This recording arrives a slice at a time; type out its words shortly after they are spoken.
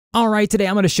All right, today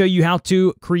I'm going to show you how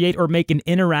to create or make an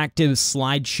interactive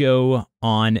slideshow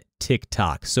on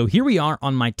TikTok. So here we are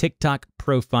on my TikTok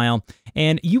profile,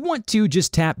 and you want to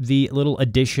just tap the little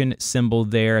addition symbol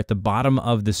there at the bottom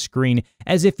of the screen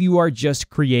as if you are just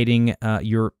creating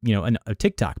a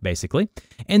TikTok basically.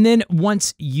 And then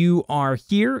once you are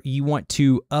here, you want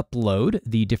to upload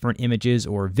the different images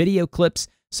or video clips.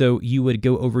 So you would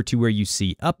go over to where you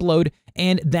see upload,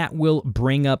 and that will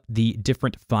bring up the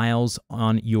different files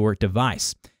on your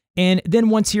device. And then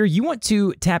once here, you want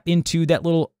to tap into that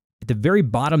little, at the very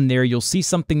bottom there, you'll see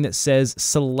something that says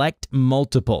select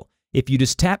multiple. If you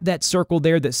just tap that circle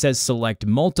there that says select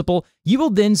multiple, you will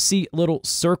then see little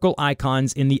circle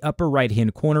icons in the upper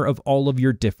right-hand corner of all of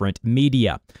your different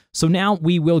media. So now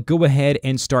we will go ahead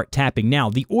and start tapping. Now,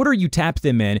 the order you tap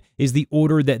them in is the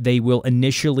order that they will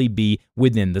initially be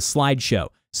within the slideshow.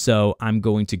 So I'm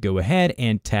going to go ahead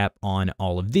and tap on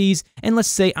all of these. And let's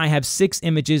say I have 6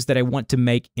 images that I want to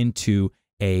make into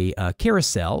a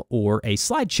carousel or a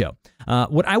slideshow.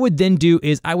 What I would then do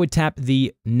is I would tap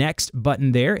the next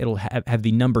button there. It'll have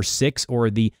the number 6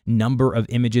 or the number of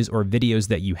images or videos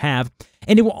that you have.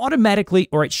 And it will automatically,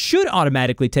 or it should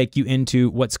automatically take you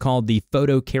into what's called the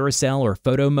photo carousel or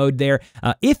photo mode there.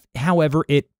 If, however,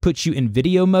 it puts you in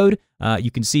video mode,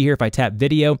 you can see here if I tap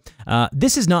video,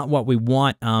 this is not what we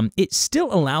want. It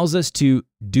still allows us to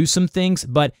do some things,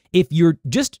 but if you're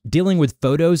just dealing with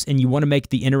photos and you want to make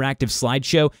the interactive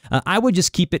slideshow, I would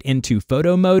just keep it into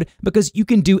photo mode because you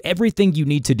can do everything you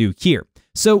need to do here.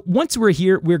 So once we're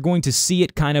here, we're going to see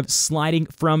it kind of sliding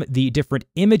from the different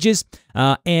images.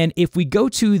 And if we go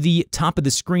to the top of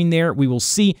the screen there, we will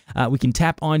see we can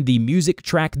tap on the music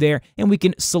track there, and we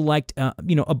can select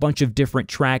a bunch of different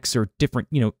tracks or different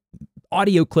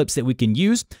audio clips that we can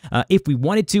use. If we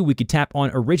wanted to, we could tap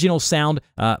on original sound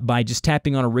by just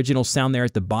tapping on original sound there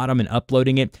at the bottom and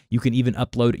uploading it. You can even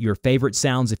upload your favorite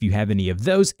sounds if you have any of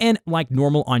those. And like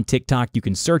normal on TikTok, you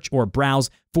can search or browse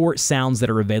for sounds that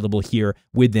are available here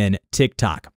within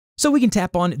TikTok. So we can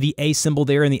tap on the A symbol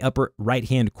there in the upper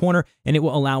right-hand corner, and it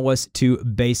will allow us to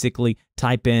basically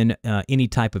type in any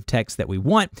type of text that we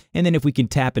want. And then if we can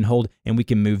tap and hold, and we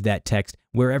can move that text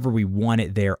wherever we want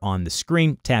it there on the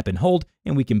screen, tap and hold,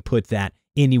 and we can put that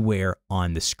anywhere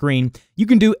on the screen. You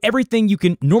can do everything you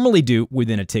can normally do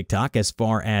within a TikTok as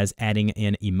far as adding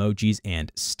in emojis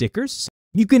and stickers.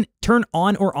 You can turn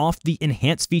on or off the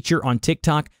enhance feature on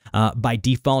TikTok. By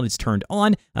default, it's turned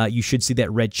on. You should see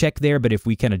that red check there, but if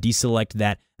we kind of deselect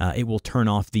that, it will turn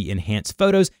off the enhanced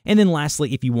photos. And then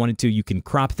lastly, if you wanted to, you can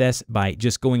crop this by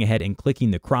just going ahead and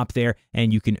clicking the crop there,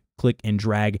 and you can click and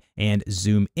drag and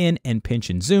zoom in and pinch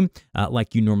and zoom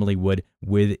like you normally would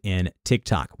within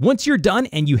TikTok. Once you're done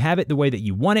and you have it the way that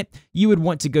you want it, you would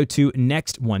want to go to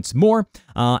next once more,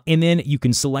 and then you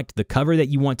can select the cover that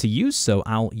you want to use. So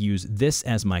I'll use this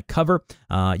as my cover.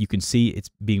 You can see it's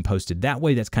being posted that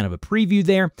way. That's kind of a preview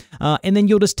there. And then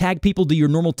you'll just tag people, do your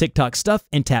normal TikTok stuff,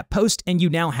 and tap post, and you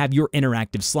now have your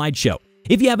interactive slideshow.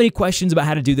 If you have any questions about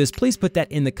how to do this, please put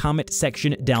that in the comment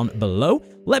section down below.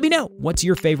 Let me know what's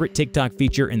your favorite TikTok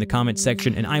feature in the comment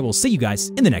section, and I will see you guys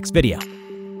in the next video.